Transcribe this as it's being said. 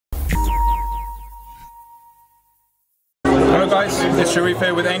Hello guys, it's Sharif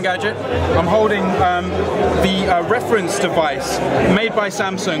here with Engadget. I'm holding the reference device made by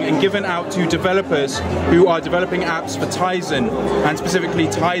Samsung and given out to developers who are developing apps for Tizen, and specifically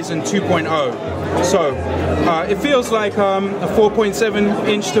Tizen 2.0. So it feels like a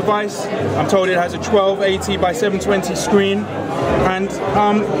 4.7-inch device. I'm told it has a 1280 by 720 screen, and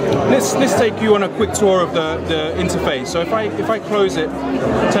let's take you on a quick tour of the interface. So if I close it,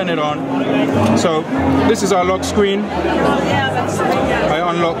 turn it on. So this is our lock screen. I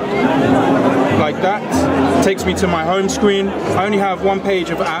unlock like that. Takes me to my home screen. I only have one page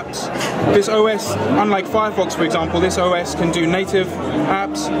of apps. This OS, unlike Firefox for example, this OS can do native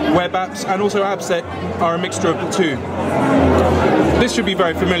apps, web apps, and also apps that are a mixture of the two. This should be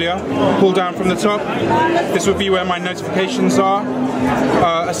very familiar. Pull down from the top. This would be where my notifications are.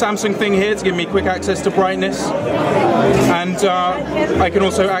 A Samsung thing here to give me quick access to brightness, and I can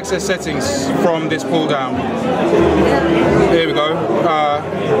also access settings from this pull down. Here we go.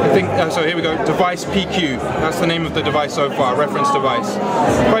 So here we go. Device PQ. That's the name of the device so far. Reference device.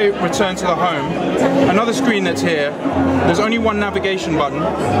 If I return to the home, another screen that's here. There's only one navigation button,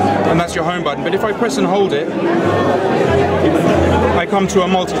 and that's your home button. But if I press and hold it, I come to a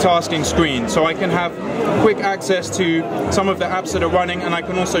multitasking screen, so I can have quick access to some of the apps that are running, and I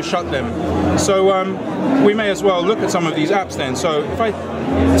can also shut them. So we may as well look at some of these apps then. So if I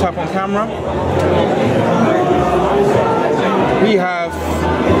tap on camera, we have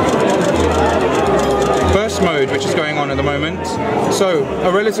burst mode, which is going on at the moment. So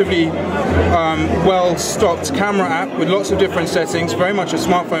a relatively well-stocked camera app with lots of different settings, very much a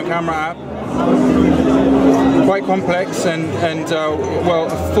smartphone camera app. Quite complex and well,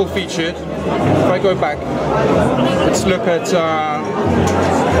 full-featured. If I go back, let's look at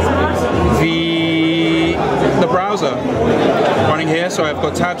the browser running here. So I've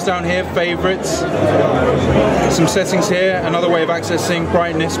got tabs down here, favorites, some settings here, another way of accessing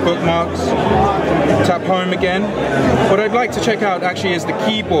brightness, bookmarks. Tap home again. What I'd like to check out actually is the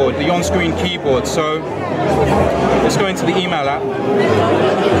keyboard, the on-screen keyboard. So let's go into the email app.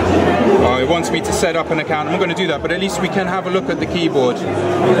 It wants me to set up an account. I'm not going to do that, but at least we can have a look at the keyboard.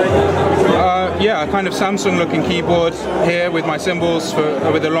 Yeah, a kind of Samsung looking keyboard here with my symbols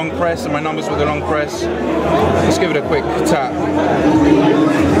with a long press and my numbers with a long press. Let's give it a quick tap.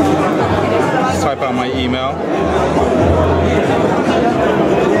 Let's type out my email.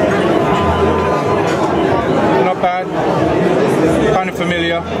 Not bad, kind of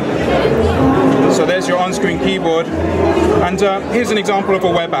familiar. So there's your on-screen keyboard, and here's an example of a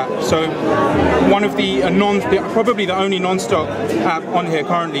web app. So one of the probably the only non-stock app on here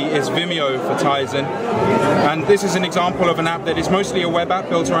currently is Vimeo for Tizen, and this is an example of an app that is mostly a web app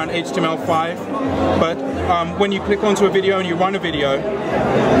built around HTML5. But when you click onto a video and you run a video,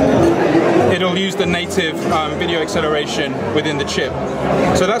 it'll use the native video acceleration within the chip.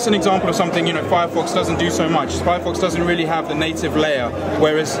 So that's an example of something, you know, Firefox doesn't do so much. Firefox doesn't really have the native layer,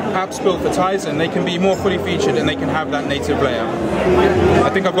 whereas apps built for Tizen, they can be more fully featured and they can have that native layer. I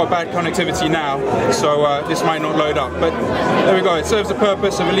think I've got bad connectivity now, so this might not load up. But there we go. It serves the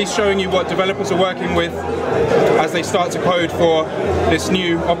purpose of at least showing you what developers are working with as they start to code for this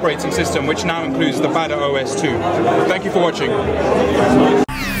new operating system, which now includes the Bada OS 2. Thank you for watching.